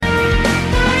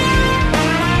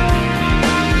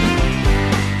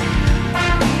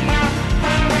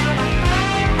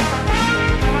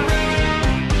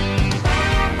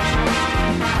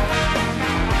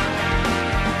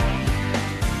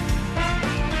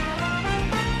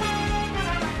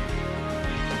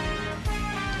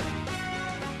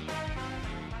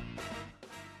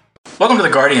Welcome to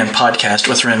the Guardian podcast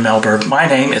with Ryn Melberg. My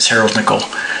name is Harold Nickel.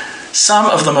 Some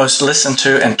of the most listened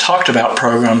to and talked about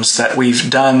programs that we've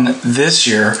done this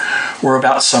year were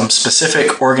about some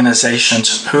specific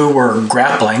organizations who were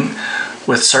grappling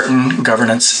with certain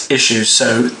governance issues.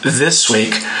 So this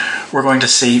week, we're going to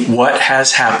see what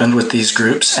has happened with these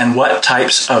groups and what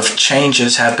types of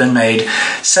changes have been made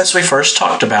since we first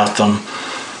talked about them.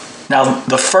 Now,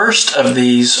 the first of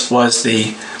these was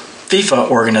the FIFA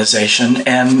organization,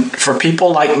 and for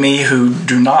people like me who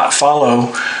do not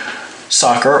follow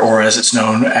soccer, or as it's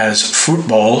known as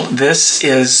football, this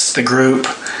is the group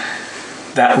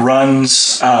that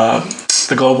runs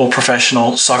the global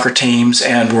professional soccer teams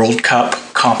and World Cup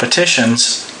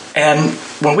competitions. And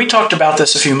when we talked about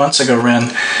this a few months ago, Ryn,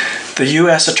 the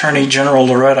U.S. Attorney General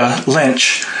Loretta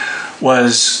Lynch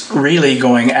was really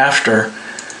going after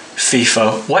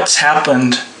FIFA. What's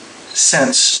happened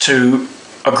since to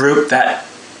a group that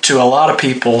to a lot of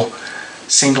people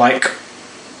seemed like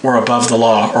were above the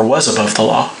law or was above the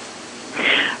law?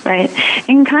 Right.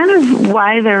 And kind of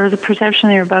why there was a perception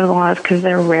they were above the law is because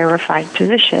they're a rarefied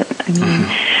position. I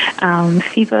mean,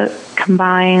 FIFA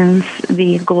combines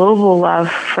the global love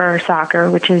for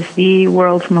soccer, which is the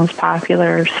world's most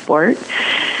popular sport,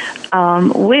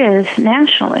 with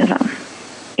nationalism.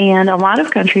 And a lot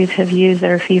of countries have used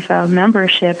their FIFA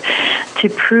membership to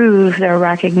prove their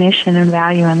recognition and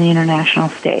value on the international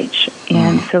stage.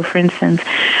 And so, for instance,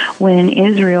 when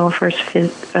Israel first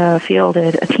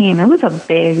fielded a team, it was a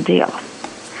big deal.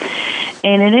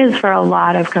 And it is for a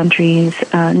lot of countries,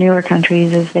 newer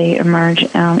countries, as they emerge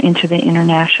into the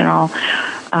international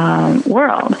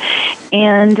world.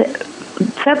 And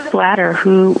Sepp Blatter,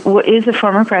 who is a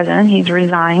former president, he's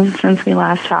resigned since we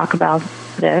last talked about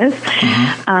this.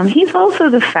 He's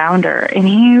also the founder, and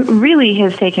he really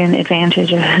has taken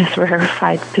advantage of this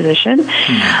rarefied position,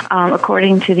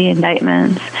 according to the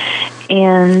indictments,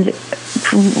 and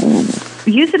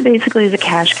used it basically as a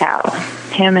cash cow.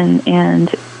 Him and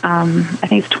I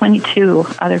think it's 22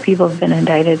 other people have been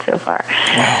indicted so far.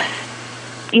 Wow.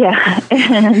 Yeah.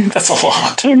 And that's a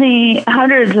lot. In the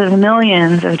hundreds of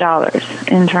millions of dollars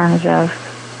in terms of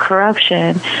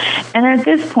corruption. And at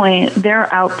this point, they're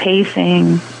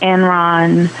outpacing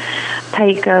Enron,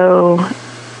 Tyco,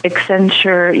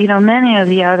 Accenture, many of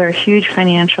the other huge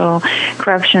financial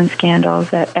corruption scandals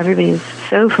that everybody's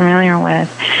so familiar with.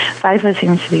 FIFA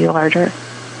seems to be larger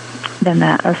than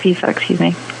that, or FIFA, excuse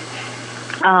me.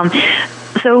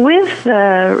 So with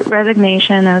the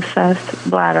resignation of Sepp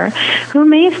Blatter, who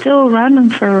may still run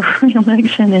for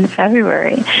re-election in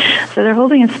February, so they're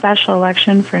holding a special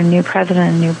election for a new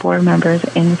president and new board members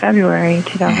in February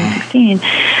 2016,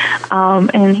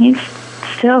 and he's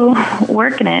still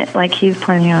working it like he's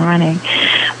planning on running.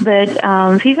 But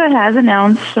FIFA has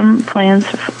announced some plans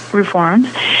for reforms.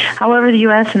 However, the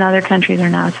U.S. and other countries are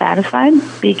not satisfied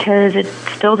because it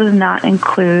still does not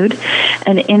include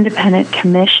an independent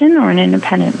commission or an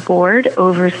independent board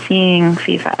overseeing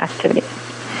FIFA activity.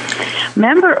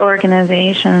 Member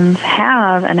organizations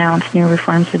have announced new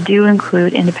reforms that do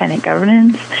include independent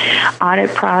governance,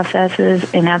 audit processes,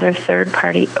 and other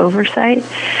third-party oversight.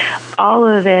 All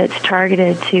of it's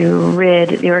targeted to rid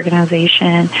the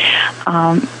organization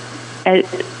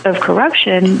of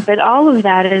corruption, but all of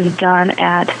that is done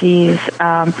at these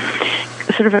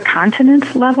sort of a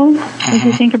continent level, if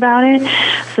you think about it.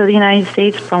 So the United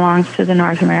States belongs to the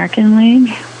North American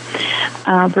League.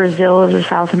 Brazil is a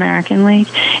South American league,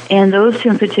 and those two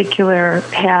in particular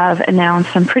have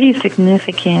announced some pretty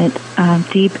significant,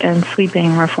 deep and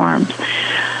sweeping reforms.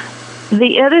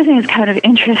 The other thing that's kind of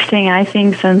interesting, I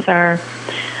think, since our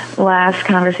last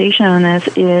conversation on this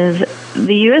is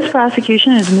the U.S.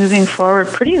 prosecution is moving forward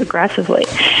pretty aggressively,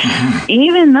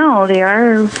 even though they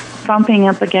are bumping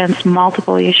up against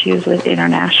multiple issues with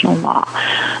international law.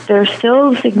 There are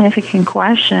still significant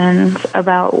questions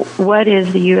about what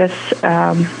is the U.S.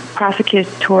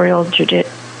 prosecutorial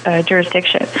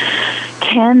jurisdiction.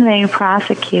 Can they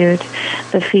prosecute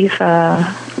the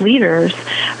FIFA leaders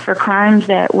for crimes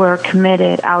that were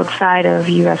committed outside of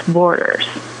U.S. borders?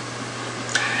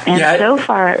 And so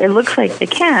far, it looks like they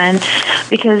can,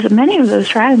 because many of those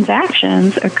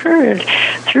transactions occurred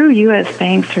through U.S.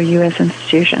 banks, through U.S.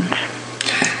 institutions.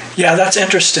 Yeah, that's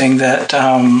interesting that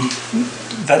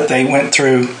that they went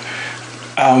through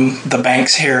the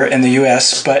banks here in the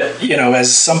U.S. But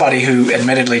as somebody who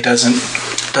admittedly doesn't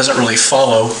really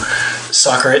follow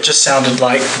soccer, it just sounded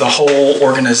like the whole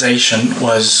organization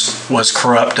was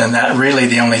corrupt, and that really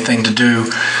the only thing to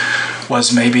do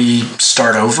was maybe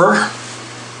start over.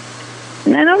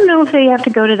 I don't know if they have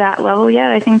to go to that level yet.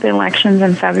 I think the elections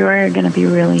in February are going to be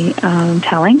really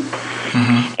telling.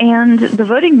 And the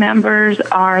voting members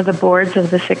are the boards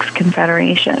of the 6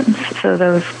 confederations, so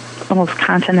those almost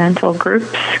continental groups,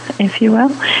 if you will.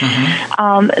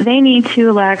 They need to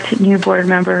elect new board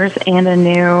members and a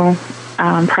new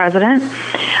president.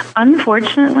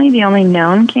 Unfortunately, the only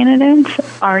known candidates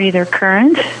are either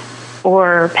current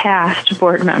or past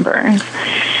board members.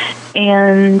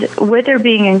 And what they're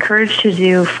being encouraged to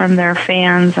do from their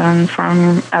fans and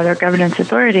from other governance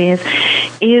authorities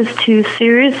is to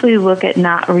seriously look at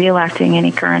not reelecting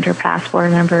any current or past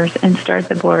board members and start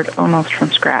the board almost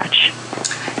from scratch.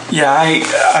 Yeah,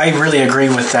 I really agree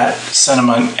with that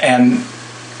sentiment. And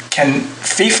can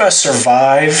FIFA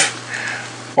survive,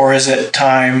 or is it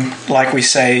time, like we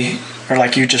say, or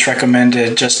like you just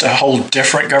recommended, just a whole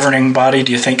different governing body?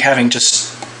 Do you think having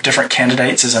just different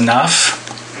candidates is enough?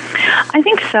 I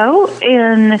think so.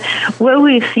 And what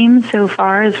we've seen so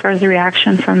far as the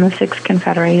reaction from the 6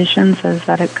 confederations is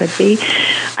that it could be.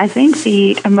 I think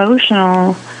the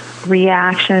emotional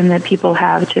reaction that people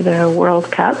have to the World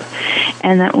Cup,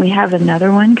 and that we have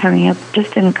another one coming up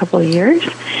just in a couple of years,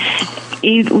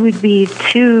 it would be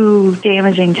too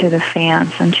damaging to the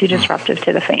fans and too disruptive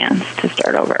to the fans to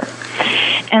start over.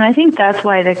 And I think that's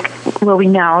why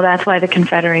that's why the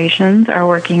confederations are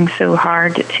working so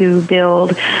hard to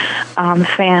build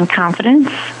fan confidence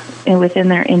within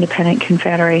their independent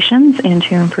confederations and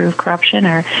to improve corruption,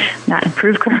 or not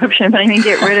improve corruption, but I mean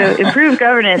improve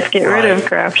governance, get rid of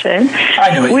corruption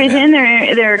within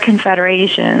their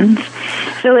confederations,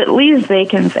 so at least they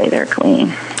can say they're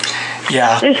clean.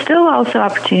 Yeah. There's still also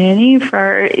opportunity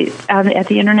for at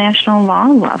the international law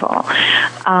level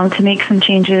to make some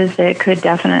changes that could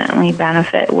definitely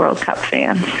benefit World Cup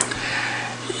fans.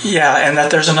 Yeah, and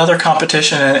that there's another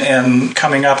competition and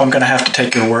coming up. I'm going to have to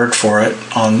take your word for it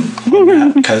on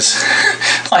that, because,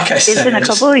 like I said, it's in a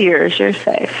couple of years. You're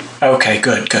safe. Okay,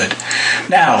 good.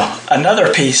 Now,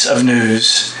 another piece of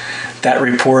news that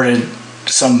reported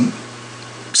some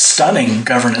stunning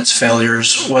governance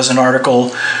failures was an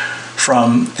article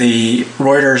from the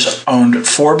Reuters-owned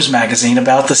Forbes magazine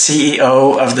about the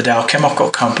CEO of the Dow Chemical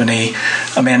Company,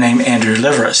 a man named Andrew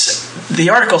Liveris.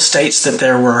 The article states that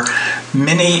there were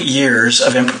many years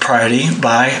of impropriety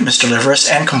by Mr. Liveris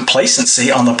and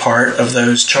complacency on the part of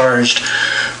those charged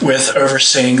with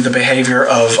overseeing the behavior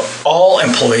of all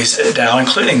employees at Dow,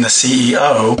 including the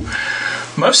CEO.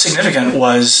 Most significant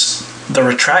was the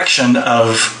retraction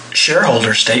of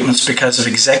shareholder statements because of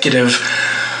executive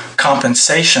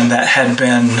compensation that had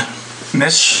been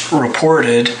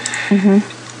misreported,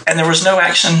 and there was no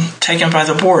action taken by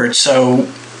the board. So,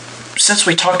 since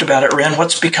we talked about it, Ryn,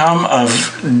 what's become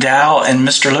of Dow and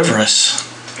Mr. Liveris?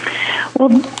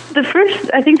 Well,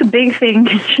 I think the big thing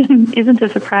isn't a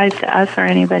surprise to us or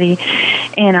anybody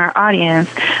in our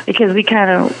audience, because we kind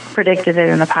of predicted it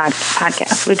in the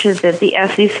podcast, which is that the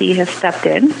SEC has stepped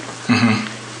in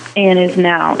and is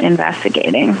now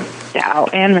investigating Dow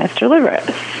and Mr.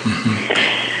 Liveris.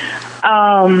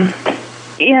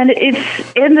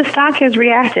 And the stock has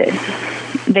reacted.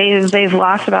 They've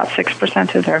lost about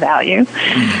 6% of their value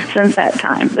since that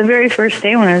time. The very first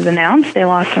day when it was announced, they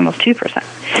lost almost 2%.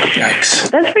 Yikes.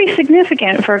 That's pretty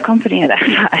significant for a company of that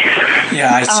size.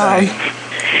 Yeah, I'd say.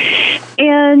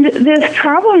 And this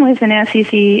problem with an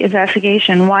SEC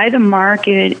investigation, why the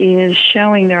market is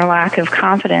showing their lack of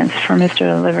confidence for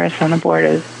Mr. Liveris on the board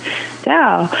of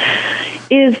Dow,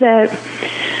 is that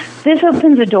this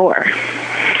opens a door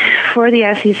for the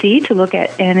SEC to look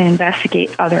at and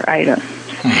investigate other items.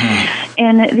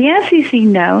 And the SEC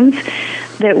knows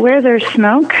that where there's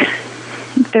smoke,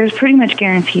 there's pretty much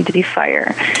guaranteed to be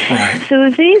fire. Right. So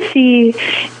if they see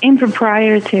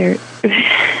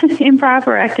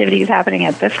improper activities happening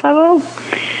at this level,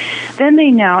 then they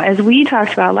know, as we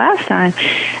talked about last time,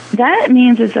 that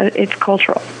means it's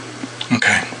cultural.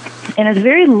 Okay. And it's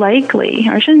very likely,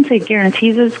 or I shouldn't say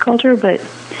guarantees it's cultural, but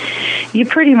you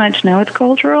pretty much know it's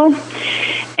cultural.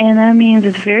 And that means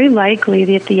it's very likely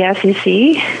that the SEC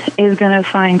is going to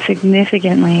find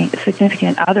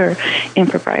significant other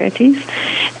improprieties.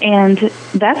 And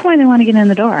that's why they want to get in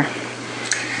the door.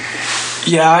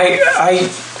 Yeah,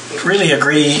 I really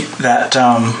agree that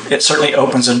it certainly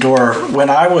opens a door.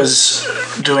 When I was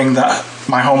doing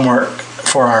my homework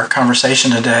for our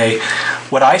conversation today,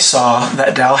 what I saw,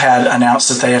 that Dow had announced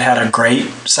that they had a great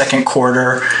second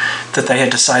quarter, that they had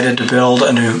decided to build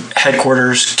a new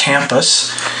headquarters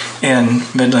campus in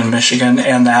Midland, Michigan,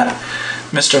 and that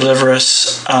Mr.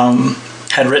 Liveris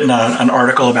had written an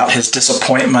article about his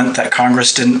disappointment that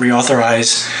Congress didn't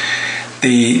reauthorize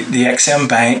the XM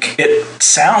Bank. It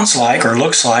sounds like, or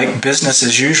looks like, business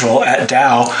as usual at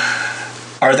Dow.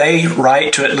 Are they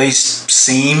right to at least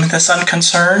seem this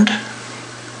unconcerned?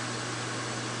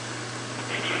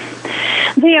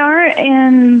 They are,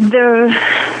 and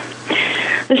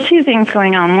there's two things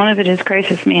going on. One of it is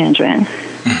crisis management.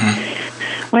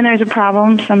 Mm-hmm. When there's a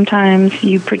problem, sometimes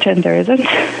you pretend there isn't.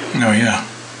 Oh, yeah.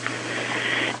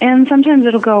 And sometimes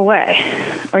it'll go away,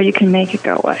 or you can make it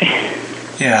go away.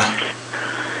 Yeah.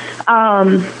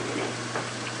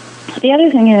 The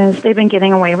other thing is they've been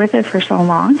getting away with it for so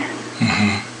long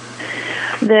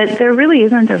that there really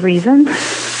isn't a reason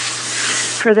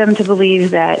for them to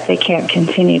believe that they can't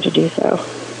continue to do so.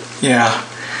 Yeah.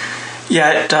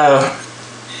 Yeah,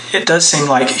 it does seem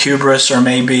like hubris, or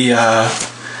maybe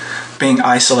being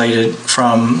isolated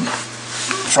from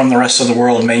the rest of the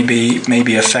world may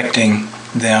be affecting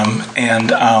them,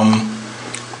 and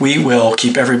we will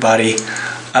keep everybody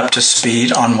up to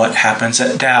speed on what happens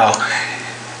at Dow.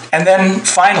 And then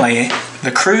finally,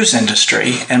 the cruise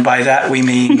industry, and by that we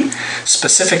mean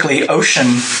specifically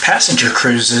ocean passenger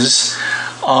cruises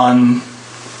on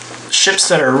ships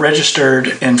that are registered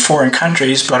in foreign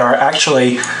countries but are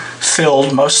actually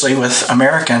filled mostly with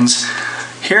Americans.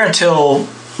 Here until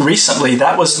recently,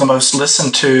 that was the most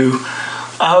listened to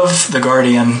of the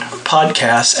Guardian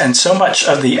podcast, and so much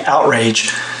of the outrage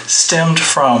stemmed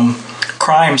from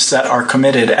crimes that are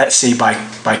committed at sea by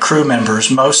crew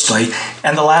members mostly,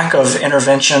 and the lack of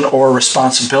intervention or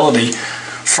responsibility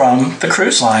from the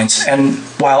cruise lines. And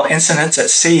while incidents at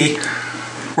sea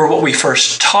were what we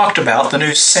first talked about, the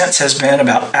news since has been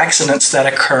about accidents that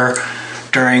occur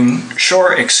during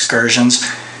shore excursions.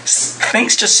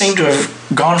 Things just seem to have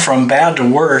gone from bad to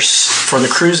worse for the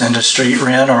cruise industry,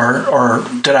 Ryn, or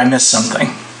did I miss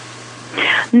something?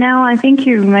 No, I think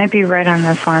you might be right on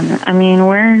this one. I mean,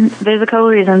 there's a couple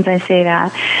of reasons I say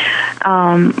that.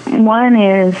 One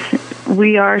is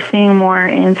we are seeing more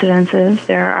incidences.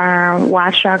 There are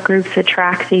watchdog groups that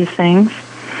track these things,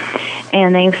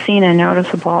 and they've seen a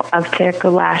noticeable uptick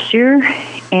last year,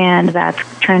 and that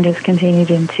trend has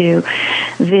continued into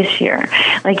this year.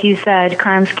 Like you said,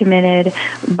 crimes committed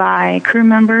by crew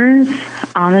members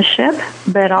on the ship,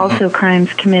 but also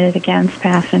crimes committed against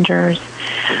passengers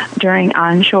during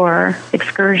onshore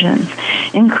excursions,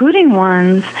 including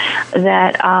ones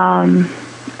that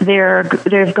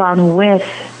they've gone with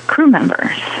crew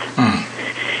members,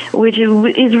 which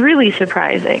is really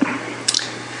surprising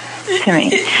to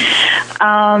me.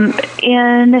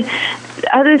 And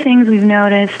other things we've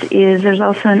noticed is there's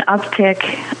also an uptick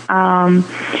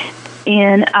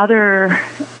in other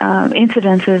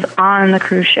incidences on the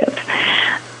cruise ships.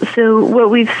 So what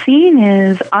we've seen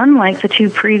is, unlike the two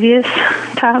previous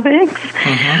topics,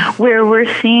 where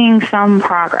we're seeing some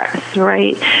progress,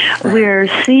 right? We're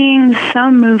seeing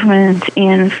some movement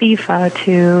in FIFA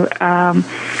to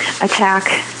attack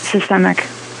systemic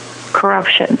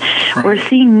corruption. Right. We're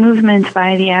seeing movement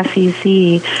by the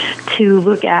SEC to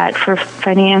look at for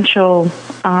financial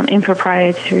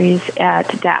improprieties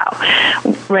at Dow.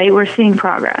 Right? We're seeing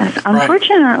progress. Right.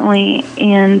 Unfortunately,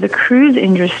 in the cruise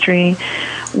industry,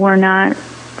 we're not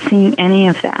seeing any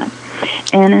of that.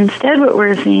 And instead what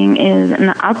we're seeing is an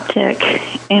uptick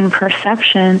in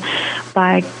perception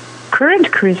by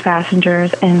current cruise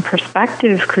passengers and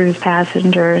prospective cruise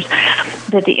passengers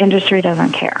that the industry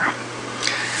doesn't care.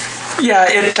 Yeah,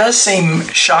 it does seem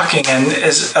shocking, and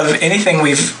as of anything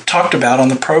we've talked about on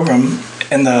the program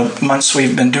in the months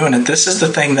we've been doing it, this is the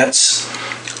thing that's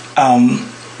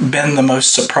been the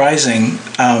most surprising.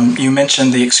 You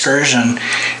mentioned the excursion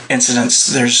incidents.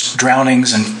 There's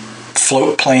drownings and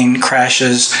float plane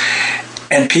crashes,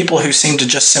 and people who seem to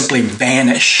just simply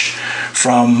vanish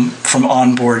from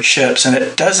onboard ships. And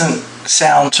it doesn't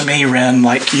sound to me, Ryn,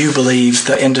 like you believe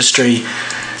the industry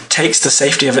takes the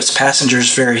safety of its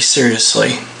passengers very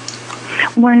seriously.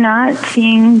 We're not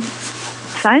seeing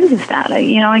signs of that.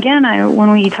 Again,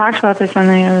 when we talked about this on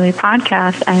the early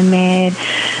podcast, I made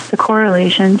the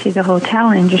correlation to the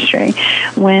hotel industry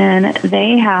when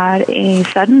they had a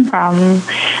sudden problem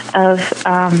of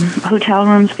hotel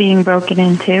rooms being broken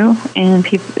into and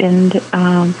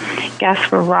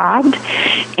guests were robbed,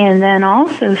 and then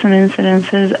also some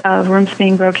incidences of rooms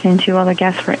being broken into while the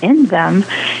guests were in them,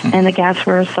 and the guests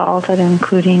were assaulted,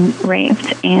 including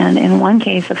raped, and in one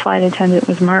case, a flight attendant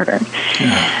was murdered.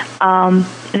 Yeah.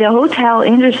 The hotel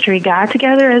industry got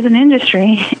together as an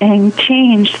industry and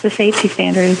changed the safety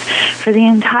standards for the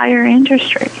entire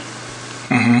industry.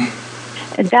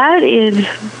 That is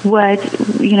what,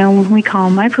 we call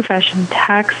my profession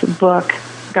textbook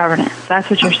governance. That's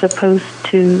what you're supposed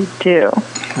to do.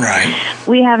 Right.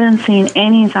 We haven't seen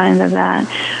any signs of that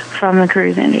from the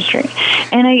cruise industry.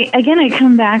 And I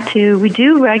come back to, we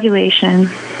do regulation,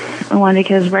 one,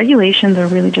 because regulations are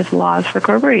really just laws for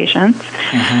corporations,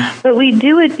 but we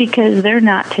do it because they're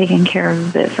not taking care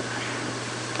of business.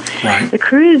 Right. The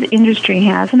cruise industry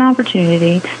has an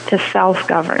opportunity to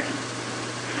self-govern.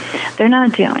 They're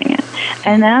not doing it.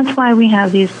 And that's why we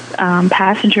have these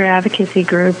passenger advocacy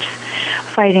groups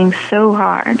fighting so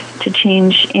hard to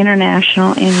change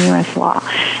international and U.S. law.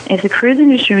 If the cruise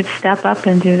industry would step up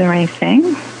and do the right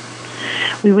thing,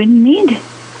 we wouldn't need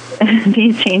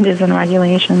these changes in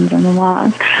regulations and the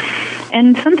laws.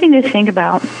 And something to think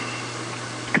about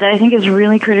that I think is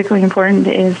really critically important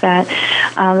is that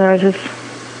there was this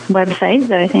website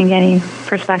that I think any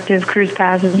prospective cruise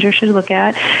passenger should look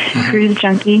at,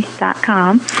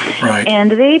 cruisejunkie.com. Right.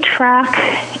 And they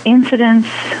track incidents,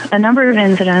 a number of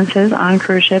incidences on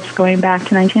cruise ships going back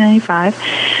to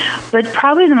 1995, but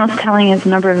probably the most telling is the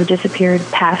number of disappeared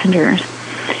passengers.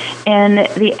 And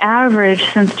the average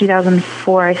since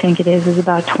 2004, I think it is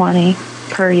about 20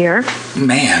 per year.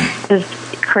 Man. It's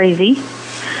crazy.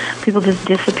 People just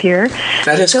disappear.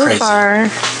 That is so crazy. So far,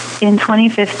 in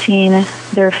 2015,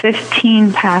 there are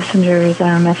 15 passengers that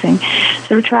are missing.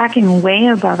 So we're tracking way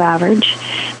above average,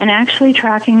 and actually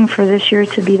tracking for this year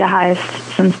to be the highest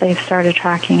since they started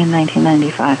tracking in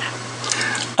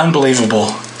 1995.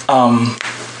 Unbelievable.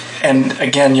 And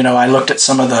again, I looked at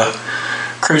some of the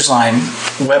cruise line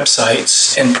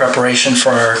websites in preparation for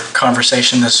our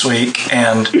conversation this week,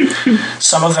 and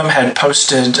some of them had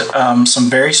posted some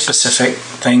very specific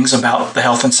things about the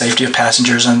health and safety of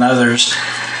passengers, and others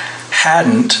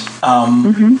hadn't.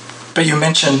 But you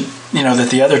mentioned, that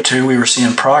the other two we were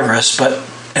seeing progress, but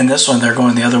in this one they're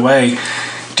going the other way.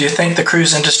 Do you think the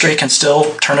cruise industry can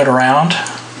still turn it around?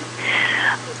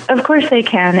 Of course they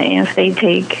can if they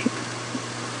take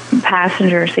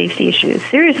passenger safety issues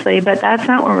seriously, but that's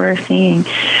not what we're seeing.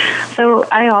 So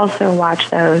I also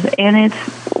watched those, and it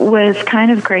was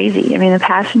kind of crazy. I mean, the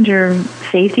passenger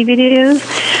safety videos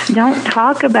don't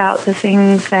talk about the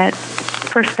things that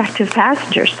prospective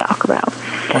passengers talk about.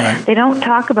 Right. They don't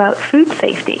talk about food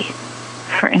safety,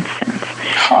 for instance.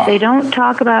 They don't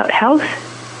talk about health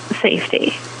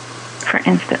safety, for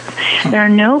instance. There are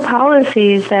no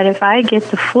policies that if I get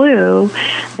the flu,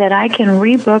 that I can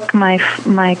rebook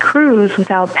my cruise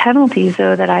without penalties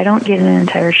so that I don't get an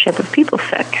entire ship of people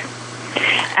sick.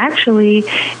 Actually,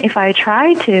 if I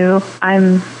try to,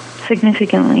 I'm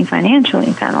significantly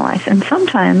financially penalized. And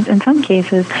sometimes, in some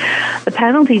cases, the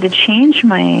penalty to change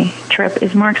my trip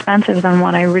is more expensive than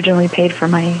what I originally paid for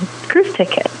my cruise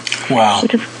ticket. Wow.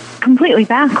 Which is completely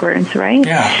backwards, right?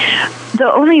 Yeah.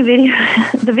 The only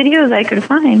the videos I could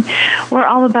find were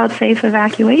all about safe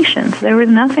evacuations. There was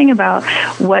nothing about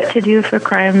what to do if a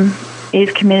crime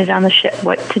is committed on the ship,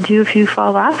 what to do if you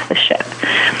fall off the ship.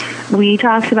 We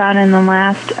talked about in the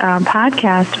last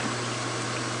podcast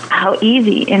how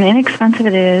easy and inexpensive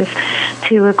it is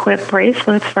to equip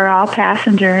bracelets for all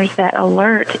passengers that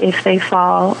alert if they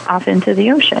fall off into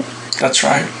the ocean. That's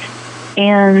right.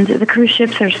 And the cruise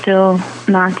ships are still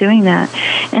not doing that.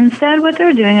 Instead, what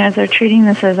they're doing is they're treating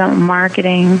this as a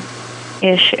marketing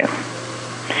issue.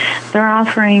 They're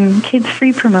offering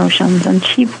kids-free promotions and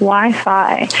cheap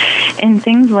Wi-Fi and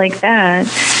things like that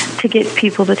to get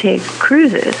people to take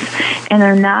cruises. And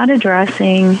they're not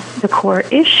addressing the core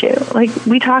issue. Like,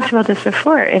 we talked about this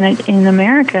before. In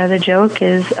America, the joke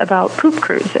is about poop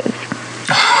cruises.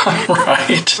 Right.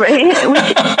 Which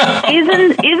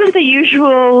isn't the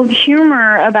usual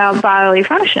humor about bodily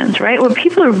functions, right? What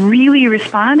people are really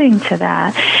responding to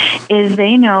that is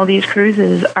they know these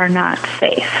cruises are not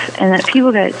safe and that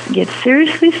people get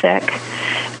seriously sick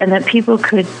and that people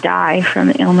could die from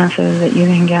the illnesses that you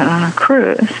can get on a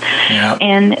cruise. Yeah.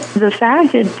 And the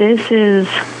fact that this is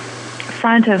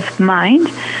front of mind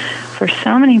for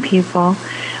so many people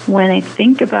when they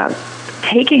think about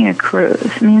taking a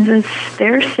cruise means that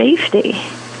their safety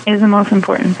is the most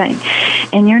important thing.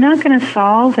 And you're not going to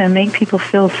solve and make people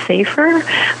feel safer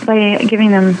by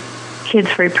giving them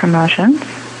kids-free promotions.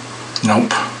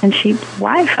 Nope. And cheap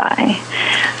Wi-Fi.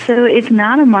 So it's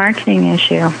not a marketing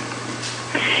issue.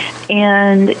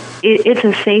 And it's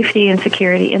a safety and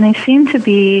security. And they seem to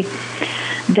be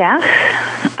deaf,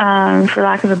 for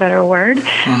lack of a better word,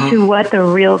 to what the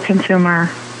real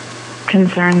consumer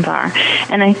concerns are.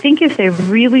 And I think if they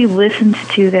really listened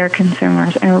to their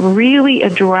consumers and really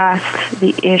addressed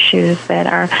the issues that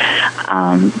are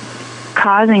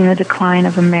causing the decline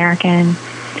of American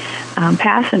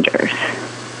passengers,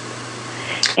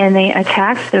 and they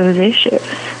attacked those issues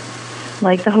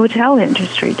like the hotel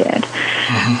industry did,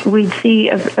 we'd see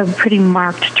a pretty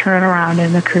marked turnaround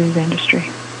in the cruise industry.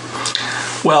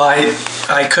 Well,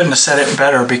 I couldn't have said it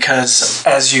better because,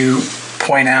 as you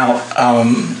point out,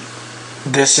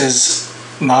 this is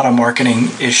not a marketing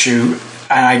issue.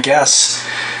 And I guess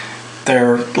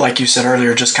they're, like you said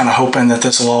earlier, just kind of hoping that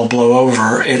this will all blow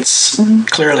over. It's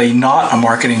clearly not a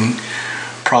marketing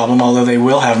problem, although they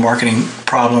will have marketing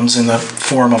problems in the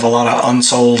form of a lot of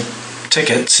unsold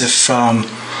tickets if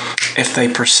they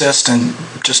persist and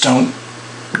just don't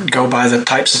go by the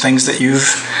types of things that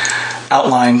you've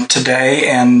outlined today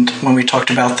and when we talked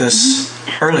about this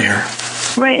earlier.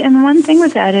 Right, and one thing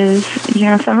with that is,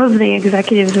 some of the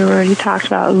executives have already talked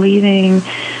about leaving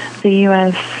the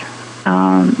U.S.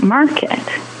 Market,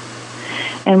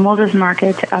 and we'll just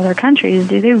market to other countries.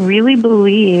 Do they really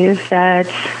believe that,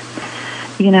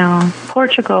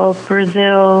 Portugal,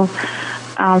 Brazil,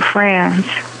 France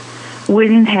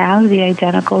wouldn't have the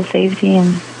identical safety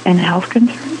and health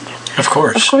concerns? Of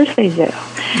course. Of course they do.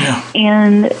 Yeah.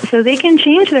 And so they can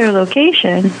change their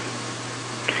location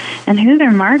and who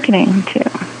they're marketing to.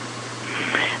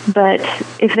 But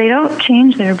if they don't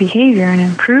change their behavior and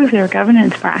improve their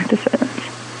governance practices,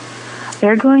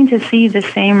 they're going to see the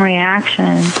same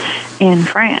reaction in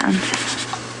France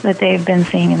that they've been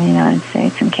seeing in the United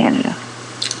States and Canada.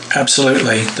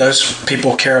 Absolutely. Those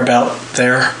people care about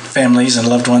their families and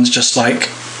loved ones just like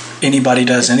anybody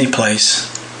does any place.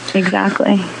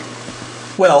 Exactly.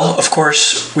 Well, of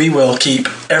course, we will keep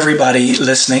everybody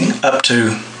listening up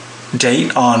to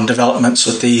date on developments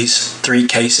with these 3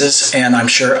 cases, and I'm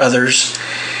sure others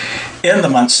in the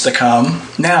months to come.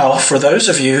 Now, for those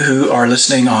of you who are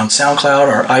listening on SoundCloud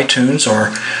or iTunes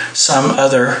or some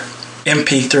other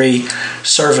MP3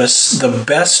 service, the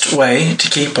best way to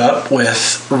keep up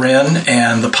with Ryn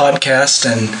and the podcast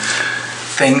and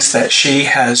things that she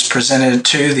has presented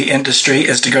to the industry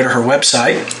is to go to her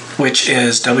website, which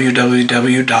is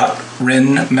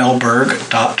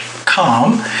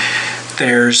www.rynmelberg.com.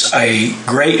 There's a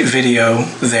great video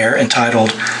there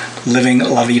entitled Living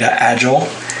La Vida Agile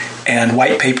and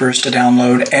white papers to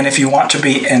download. And if you want to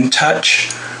be in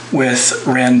touch with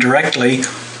Ryn directly,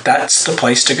 that's the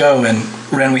place to go. And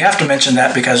Ryn, we have to mention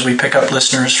that because we pick up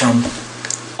listeners from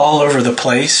all over the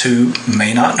place who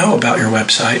may not know about your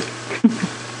website.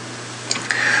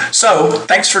 So,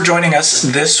 thanks for joining us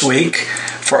this week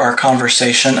for our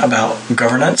conversation about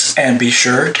governance, and be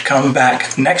sure to come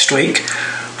back next week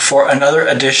for another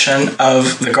edition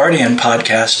of The Guardian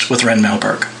podcast with Ryn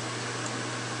Melberg.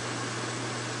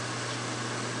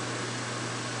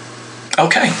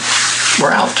 Okay,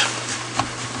 we're out.